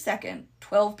 Every second,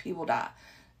 12 people die.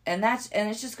 And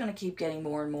it's just going to keep getting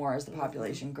more and more as the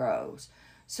population grows.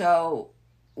 So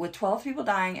with 12 people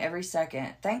dying every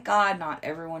second, thank God not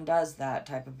everyone does that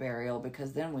type of burial,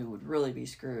 because then we would really be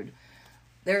screwed.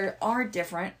 There are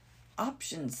different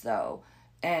options, though.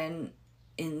 And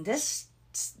in this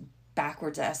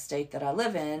backwards ass state that I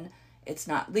live in, it's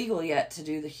not legal yet to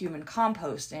do the human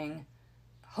composting.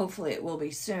 Hopefully it will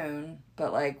be soon,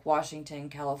 but like Washington,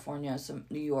 California, some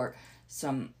New York,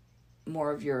 some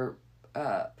more of your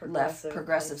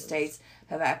progressive states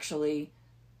have actually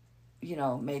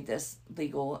made this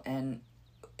legal, and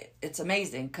it's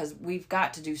amazing because we've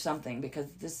got to do something, because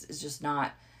this is just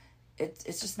not,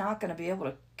 it's just not going to be able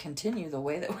to continue the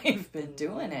way that we've been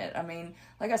doing it. I mean,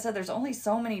 like I said, there's only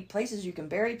so many places you can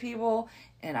bury people,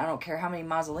 and I don't care how many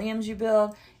mausoleums you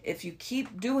build. If you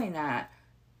keep doing that,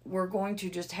 we're going to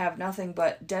just have nothing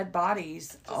but dead bodies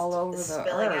just all over the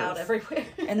spilling earth. Out everywhere.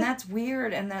 And that's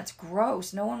weird, and that's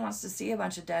gross. No one wants to see a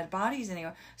bunch of dead bodies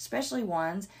anymore, especially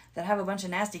ones that have a bunch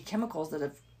of nasty chemicals that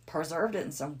have preserved it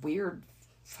in some weird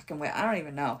fucking way. I don't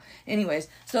even know. Anyways,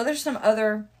 so there's some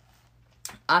other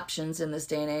options in this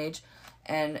day and age,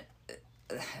 and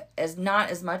as not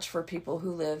as much for people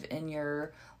who live in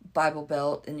your Bible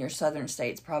Belt in your southern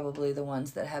states, probably the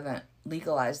ones that haven't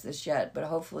legalized this yet, but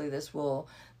hopefully this will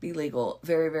be legal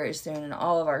very, very soon in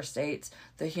all of our states.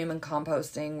 The human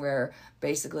composting, where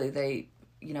basically they,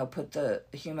 put the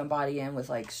human body in with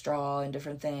like straw and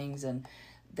different things, and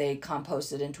they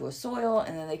compost it into a soil,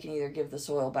 and then they can either give the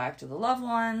soil back to the loved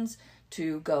ones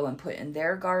to go and put in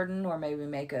their garden, or maybe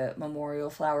make a memorial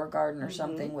flower garden or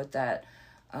something with that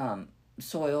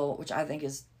soil, which I think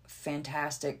is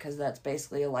fantastic, because that's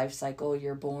basically a life cycle.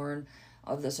 You're born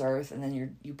of this earth, and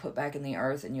then you put back in the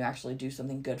earth, and you actually do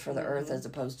something good for the earth, as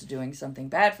opposed to doing something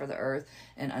bad for the earth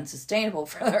and unsustainable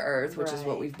for the earth, which is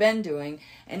what we've been doing.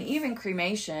 And even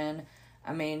cremation,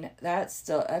 I mean, that's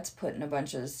putting a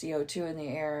bunch of CO2 in the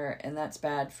air, and that's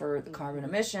bad for the carbon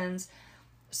emissions.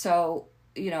 So,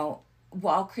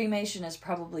 while cremation is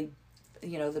probably,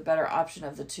 the better option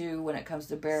of the two when it comes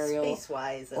to burial.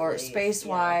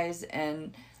 Space-wise,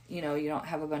 and, you don't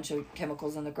have a bunch of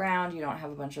chemicals in the ground, you don't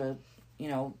have a bunch of,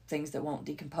 things that won't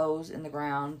decompose in the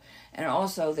ground. And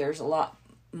also there's a lot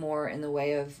more in the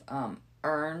way of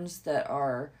urns that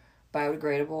are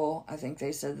biodegradable. I think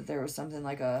they said that there was something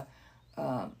like a,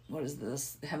 what is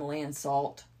this, Himalayan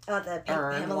salt. Oh, the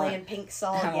Himalayan pink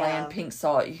salt. Himalayan pink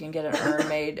salt. You can get an urn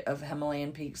made of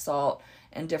Himalayan pink salt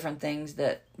and different things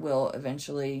that will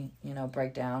eventually,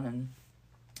 break down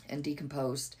and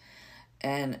decompose.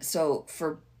 And so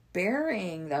for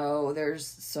burying, though,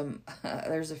 there's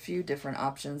a few different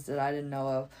options that I didn't know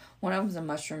of. One of them is a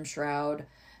mushroom shroud,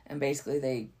 and basically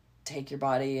they take your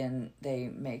body and they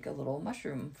make a little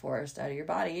mushroom forest out of your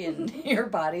body, and your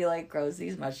body like grows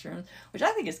these mushrooms, which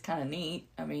I think is kind of neat.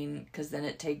 I mean, because then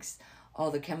it takes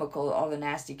all the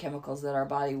nasty chemicals that our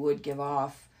body would give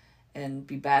off and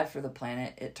be bad for the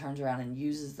planet. It turns around and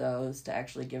uses those to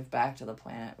actually give back to the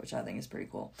planet, which I think is pretty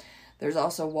cool. There's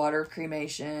also water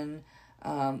cremation,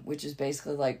 which is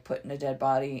basically like putting a dead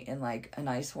body in like a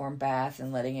nice warm bath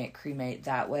and letting it cremate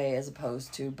that way, as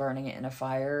opposed to burning it in a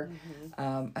fire.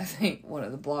 I think one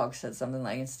of the blogs said something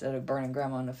like, instead of burning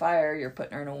grandma in a fire, you're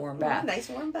putting her in a warm bath. Nice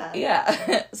warm bath.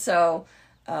 Yeah. So,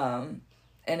 and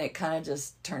it kind of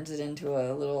just turns it into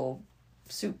a little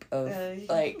soup of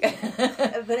like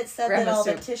but it said that all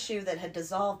soup. The tissue that had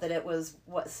dissolved, that it was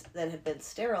that had been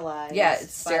sterilized. Yeah,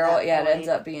 it's sterile. Yeah, it ends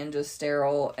up being just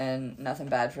sterile and nothing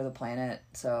bad for the planet.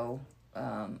 So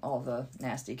all the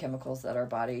nasty chemicals that our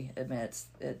body emits,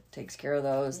 it takes care of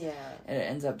those. Yeah, and it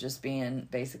ends up just being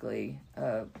basically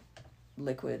a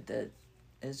liquid that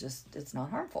is just, it's not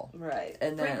harmful. Right.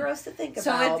 And then, pretty gross to think about.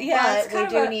 So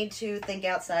but we do need to think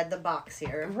outside the box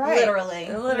here. Right. Literally.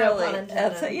 No pun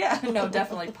intended. No,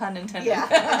 definitely pun intended. Yeah.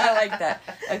 I like that.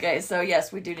 Okay, so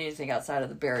yes, we do need to think outside of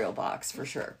the burial box for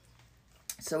sure.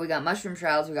 So we got mushroom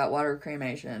shrouds, we got water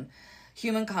cremation,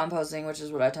 human composting, which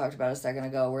is what I talked about a second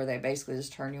ago, where they basically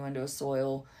just turn you into a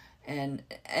soil. And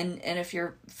if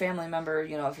your family member,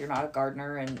 if you're not a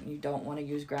gardener and you don't want to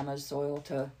use grandma's soil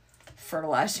to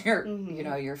fertilize your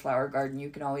your flower garden, you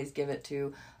can always give it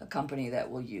to a company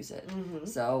that will use it.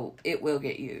 So it will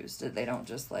get used. They don't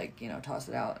just toss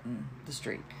it out in the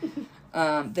street.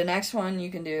 The next one you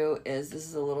can do is, this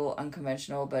is a little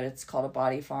unconventional, but it's called a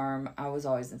body farm. I was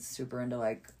always super into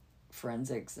like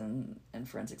forensics and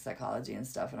forensic psychology and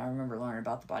stuff, and I remember learning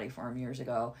about the body farm years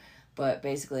ago. But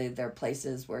basically they're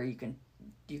places where you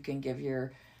can give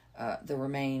your the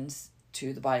remains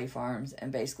to the body farms,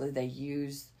 and basically they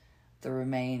use the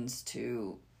remains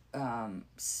to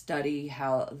study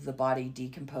how the body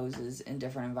decomposes in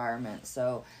different environments.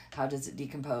 So how does it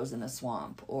decompose in a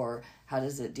swamp, or how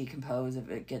does it decompose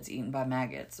if it gets eaten by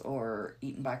maggots or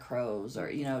eaten by crows,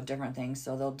 or different things.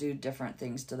 So they'll do different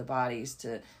things to the bodies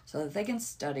so that they can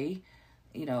study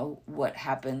what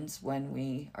happens when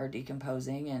we are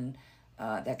decomposing, and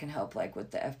that can help like with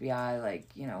the FBI, like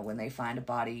when they find a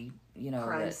body,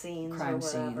 crime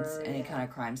scenes, any kind of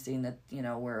crime scene that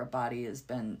where a body has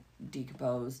been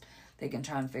decomposed, they can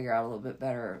try and figure out a little bit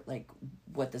better, like,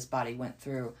 what this body went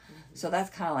through. So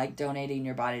that's kind of like donating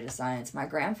your body to science. My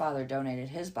grandfather donated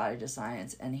his body to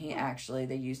science, and he actually,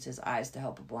 they used his eyes to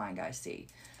help a blind guy see.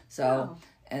 So,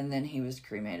 and then he was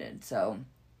cremated. So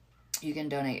you can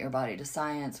donate your body to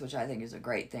science, which I think is a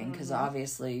great thing, because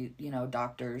obviously, you know,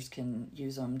 doctors can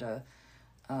use them to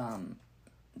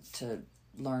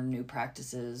learn new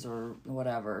practices or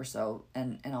whatever. So,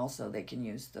 and also they can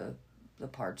use the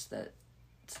parts that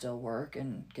still work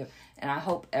and I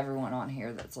hope everyone on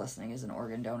here that's listening is an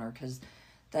organ donor, because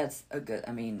that's a good,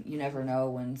 I mean, you never know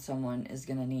when someone is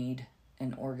going to need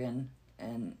an organ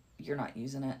and you're not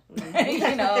using it.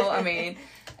 You know, I mean,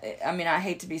 I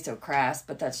hate to be so crass,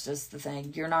 but that's just the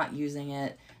thing. You're not using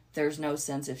it. There's no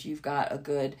sense if you've got a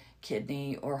good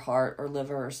kidney or heart or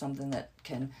liver or something that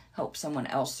can help someone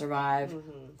else survive.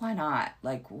 Why not?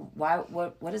 Like,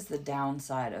 what is the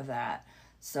downside of that?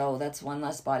 So that's one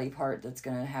less body part that's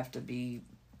going to have to be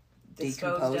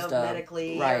decomposed of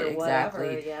medically, right? Or exactly.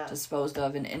 whatever, yeah. Disposed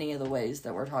of in any of the ways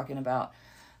that we're talking about.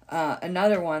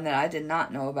 Another one that I did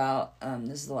not know about.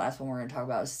 This is the last one we're going to talk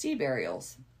about. Is sea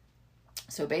burials.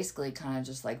 So basically, kind of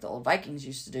just like the old Vikings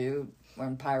used to do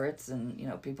when pirates and, you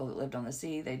know, people that lived on the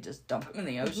sea, they just dump them in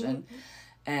the ocean.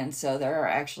 And so there are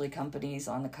actually companies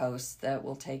on the coast that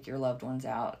will take your loved ones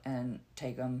out and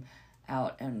take them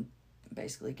out and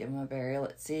basically give them a burial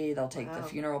at sea. They'll take the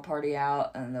funeral party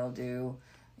out and they'll do,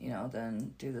 you know,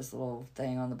 then do this little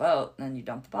thing on the boat, and then you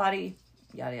dump the body,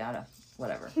 yada yada,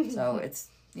 whatever. So it's,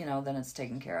 you know, then it's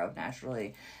taken care of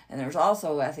naturally. And there's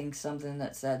also, I think, something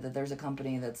that said that there's a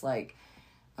company that's like,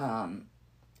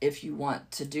 if you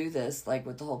want to do this, like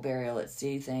with the whole burial at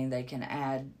sea thing, they can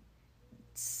add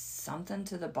something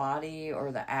to the body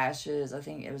or the ashes. I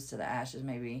think it was to the ashes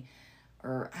maybe,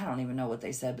 or I don't even know what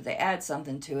they said, but they add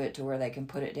something to it to where they can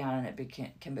put it down and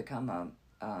it can become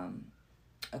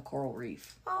a coral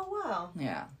reef. Oh, wow.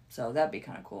 Yeah, so that'd be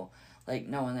kind of cool. Like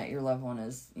knowing that your loved one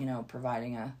is, you know,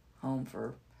 providing a home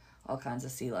for all kinds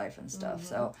of sea life and stuff.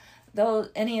 So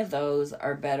any of those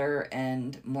are better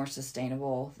and more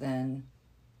sustainable than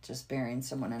just burying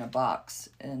someone in a box.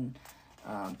 And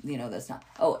you know, that's not.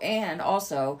 Oh, and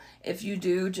also, if you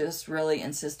do just really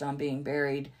insist on being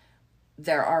buried,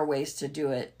 there are ways to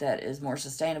do it that is more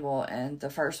sustainable. And the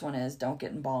first one is don't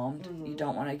get embalmed. You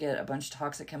don't want to get a bunch of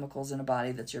toxic chemicals in a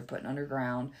body that you're putting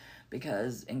underground,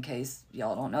 because in case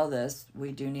y'all don't know this,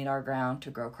 we do need our ground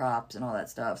to grow crops and all that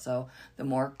stuff. So the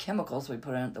more chemicals we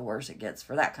put in it, the worse it gets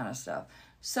for that kind of stuff.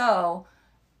 So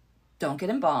don't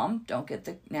get embalmed. Don't get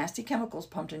the nasty chemicals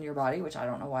pumped in your body, which I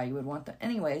don't know why you would want them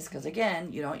anyways, because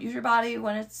again, you don't use your body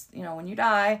when it's, you know, when you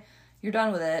die, you're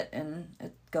done with it and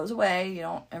it goes away. You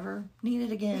don't ever need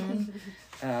it again.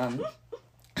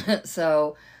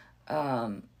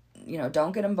 You know,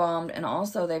 don't get embalmed. And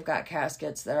also they've got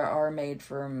caskets that are made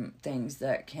from things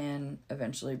that can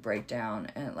eventually break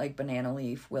down, and like banana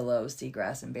leaf, willow,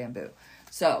 seagrass, and bamboo.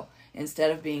 So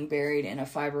instead of being buried in a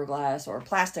fiberglass or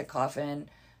plastic coffin,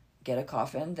 get a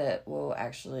coffin that will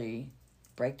actually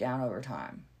break down over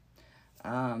time.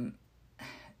 I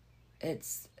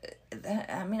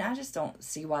just don't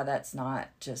see why that's not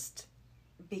just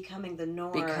becoming the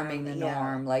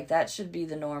norm. Like, that should be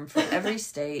the norm for every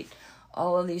state.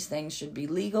 All of these things should be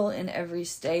legal in every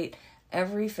state.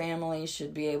 Every family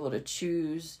should be able to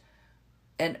choose,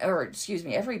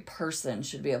 every person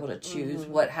should be able to choose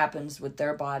what happens with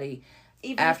their body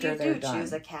even after if you they're do done.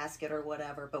 Choose a casket or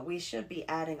whatever, but we should be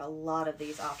adding a lot of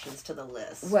these options to the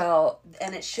list. Well,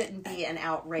 and it shouldn't be an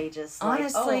outrageous,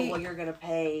 honestly, you're going to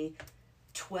pay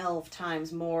 12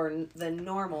 times more than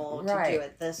normal right. to do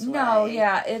it this way. No,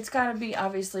 yeah, it's got to be,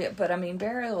 obviously, but I mean,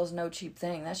 burial is no cheap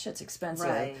thing. That shit's expensive.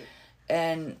 Right.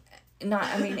 And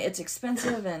it's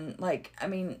expensive, and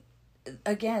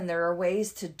again, there are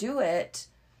ways to do it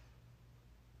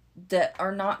that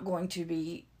are not going to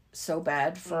be so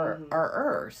bad for our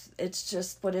earth. It's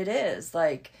just what it is.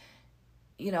 Like,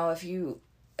 you know,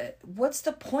 what's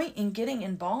the point in getting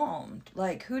embalmed?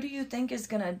 Like, who do you think is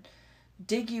going to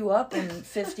dig you up in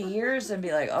 50 years and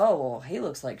be like, oh, well, he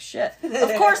looks like shit?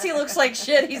 Of course he looks like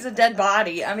shit. He's a dead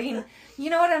body. I mean,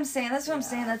 you know what I'm saying? That's what I'm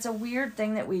saying. That's a weird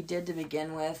thing that we did to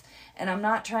begin with. And I'm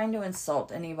not trying to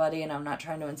insult anybody, and I'm not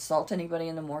trying to insult anybody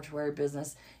in the mortuary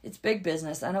business. It's big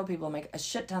business. I know people make a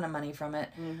shit ton of money from it.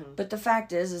 But the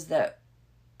fact is that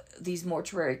these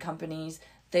mortuary companies,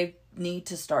 they need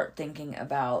to start thinking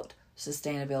about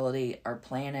sustainability, our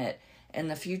planet, and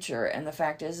the future. And the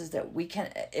fact is that we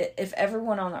can, if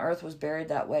everyone on the earth was buried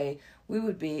that way, we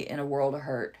would be in a world of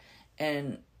hurt.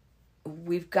 And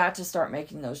we've got to start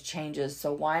making those changes.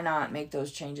 So why not make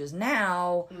those changes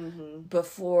now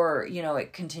before, you know,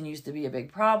 it continues to be a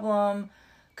big problem?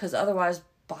 because otherwise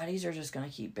bodies are just going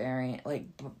to keep burying, like,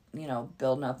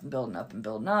 building up and building up and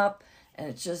building up. And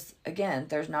it's just, again,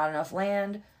 there's not enough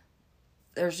land.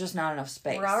 There's just not enough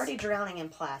space. We're already drowning in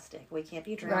plastic. We can't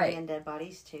be drowning in dead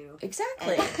bodies too.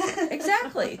 Exactly.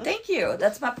 Exactly. Thank you.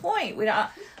 That's my point.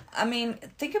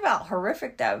 Think about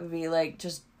horrific that would be, like,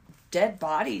 just dead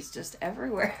bodies just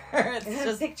everywhere.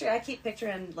 It's just... I keep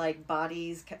picturing, like,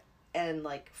 bodies and,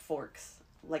 like, forks.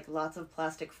 Like, lots of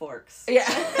plastic forks. Yeah.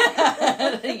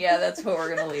 Yeah, that's what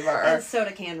we're going to leave our and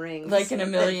soda can rings. Like, in a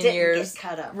million years. Get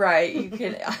cut up. Right.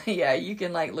 You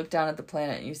can, like, look down at the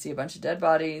planet and you see a bunch of dead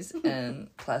bodies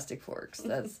and plastic forks.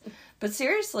 But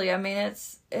seriously, I mean,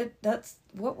 that's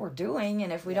what we're doing.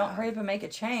 And if we don't hurry up and make a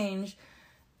change,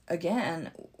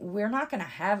 again, we're not going to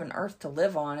have an Earth to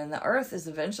live on. And the Earth is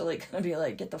eventually going to be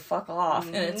like, get the fuck off.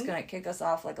 Mm-hmm. And it's going to kick us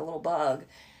off like a little bug.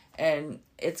 And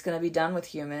it's going to be done with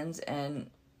humans, and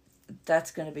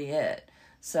that's going to be it.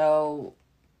 So,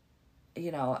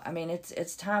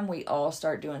 it's time we all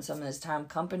start doing some of this. Time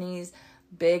companies,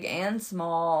 big and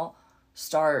small,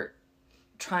 start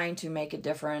trying to make a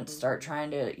difference, start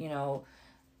trying to,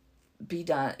 be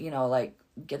done, like,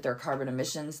 get their carbon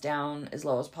emissions down as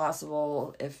low as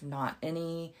possible, if not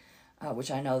any,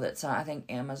 which I know that I think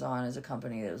Amazon is a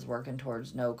company that is working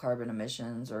towards no carbon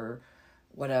emissions or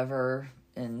whatever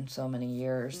in so many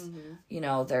years. Mm-hmm.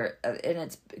 And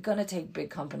it's going to take big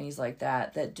companies like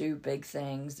that do big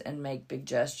things and make big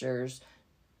gestures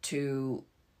to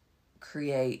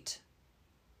create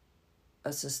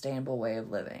a sustainable way of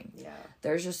living. Yeah.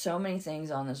 There's just so many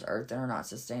things on this earth that are not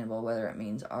sustainable, whether it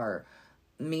means our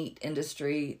meat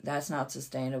industry, that's not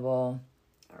sustainable.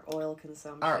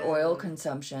 Our oil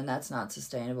consumption, that's not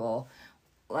sustainable.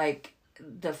 Like,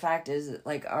 the fact is,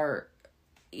 like,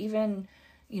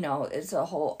 it's a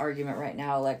whole argument right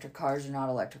now, electric cars are not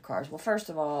electric cars. Well, first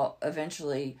of all,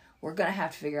 eventually, we're going to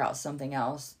have to figure out something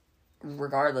else,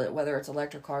 regardless, whether it's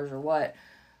electric cars or what.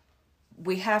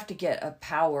 We have to get a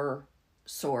power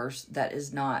source that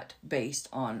is not based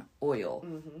on oil,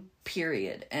 mm-hmm.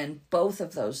 period. And both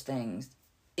of those things,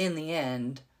 in the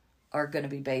end, are going to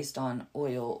be based on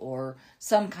oil or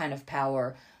some kind of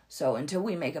power. So until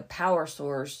we make a power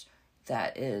source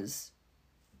that is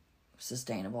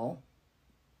sustainable,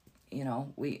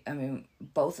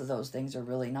 both of those things are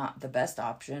really not the best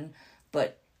option,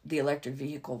 but the electric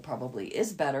vehicle probably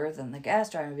is better than the gas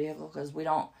driving vehicle, because we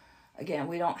don't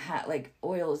have, like,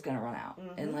 oil is going to run out.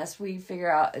 Mm-hmm. Unless we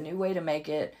figure out a new way to make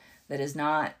it that is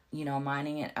not,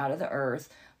 mining it out of the earth.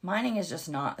 Mining is just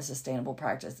not a sustainable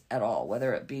practice at all,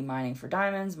 whether it be mining for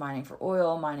diamonds, mining for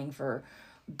oil, mining for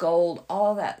gold,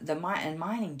 all that. And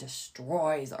mining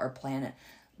destroys our planet.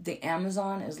 The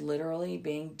Amazon is literally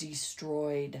being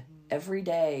destroyed every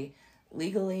day,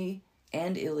 legally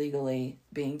and illegally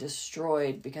being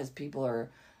destroyed because people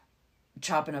are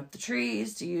chopping up the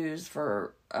trees to use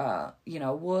for,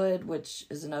 wood, which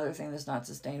is another thing that's not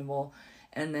sustainable.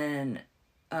 And then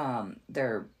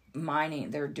they're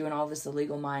doing all this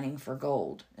illegal mining for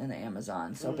gold in the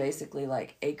Amazon. So basically,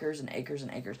 like, acres and acres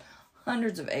and acres,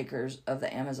 hundreds of acres of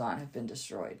the Amazon have been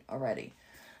destroyed already.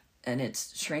 And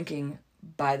it's shrinking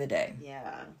by the day.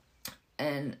 Yeah.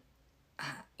 And,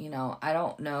 I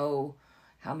don't know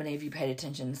how many of you paid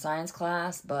attention in science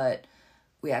class, but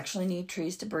we actually need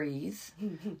trees to breathe.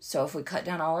 So if we cut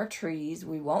down all our trees,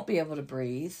 we won't be able to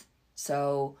breathe.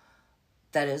 So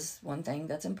that is one thing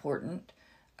that's important.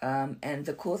 And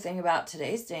the cool thing about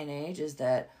today's day and age is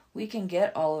that we can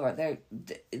get all of our...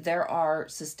 There are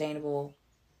sustainable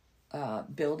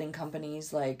building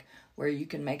companies, like, where you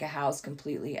can make a house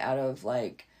completely out of,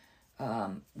 like...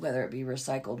 whether it be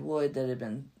recycled wood that had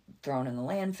been thrown in the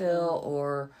landfill,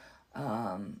 or,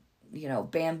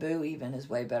 bamboo even is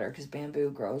way better, because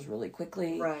bamboo grows really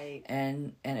quickly. Right.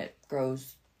 And it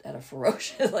grows at a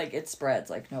ferocious, like, it spreads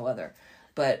like no other.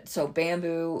 But, so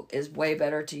bamboo is way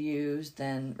better to use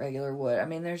than regular wood. I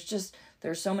mean, there's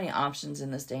so many options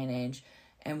in this day and age,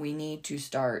 and we need to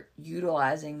start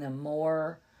utilizing them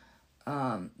more.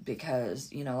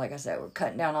 Because, like I said, we're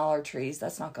cutting down all our trees.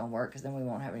 That's not going to work, because then we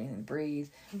won't have anything to breathe.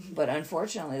 But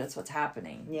unfortunately, that's what's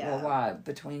happening worldwide.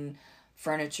 Between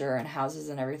furniture and houses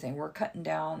and everything, we're cutting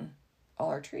down all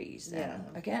our trees. Yeah.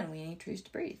 And again, we need trees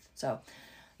to breathe. So,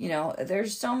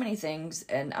 there's so many things,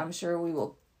 and I'm sure we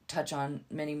will touch on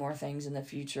many more things in the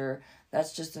future.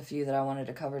 That's just a few that I wanted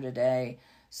to cover today.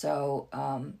 So,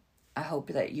 I hope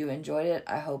that you enjoyed it.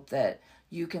 I hope that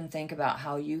you can think about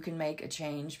how you can make a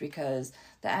change, because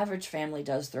the average family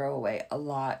does throw away a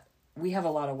lot. We have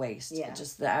a lot of waste. Yeah.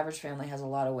 Just the average family has a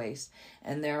lot of waste.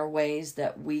 And there are ways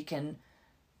that we can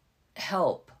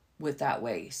help with that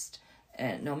waste.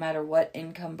 And no matter what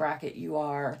income bracket you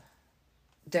are,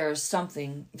 there's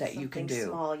something that you can do.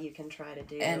 Small you can try to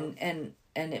do. And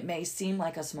it may seem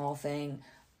like a small thing,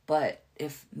 but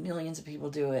if millions of people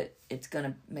do it, it's going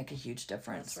to make a huge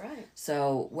difference. That's right.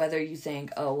 So whether you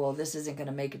think, oh, well, this isn't going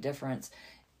to make a difference,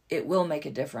 it will make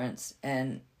a difference,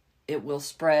 and it will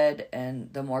spread.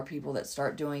 And the more people that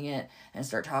start doing it and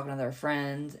start talking to their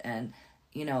friends and,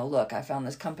 you know, look, I found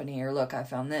this company, or look, I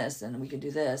found this and we can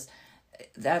do this.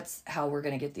 That's how we're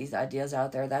going to get these ideas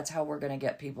out there. That's how we're going to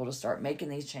get people to start making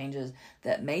these changes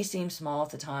that may seem small at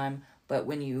the time, but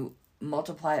when you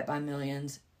multiply it by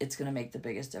millions, it's going to make the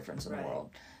biggest difference in the world.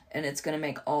 And it's going to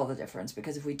make all the difference,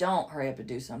 because if we don't hurry up and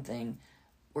do something,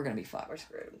 we're going to be fucked. We're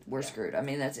screwed. We're screwed. I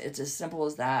mean, it's as simple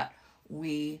as that.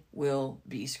 We will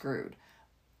be screwed.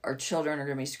 Our children are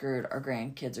going to be screwed. Our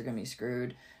grandkids are going to be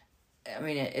screwed. I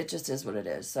mean, it just is what it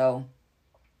is. So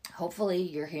hopefully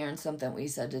you're hearing something we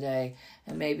said today,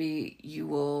 and maybe you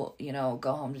will, you know,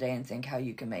 go home today and think how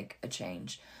you can make a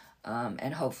change.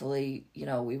 And hopefully, you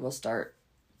know, we will start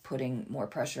putting more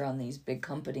pressure on these big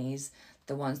companies,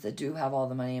 the ones that do have all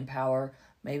the money and power.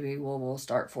 Maybe we'll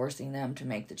start forcing them to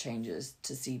make the changes,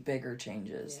 to see bigger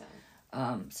changes.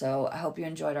 Yeah. So I hope you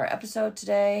enjoyed our episode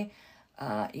today.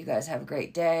 You guys have a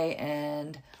great day,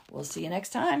 and we'll see you next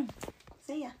time.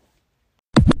 See ya.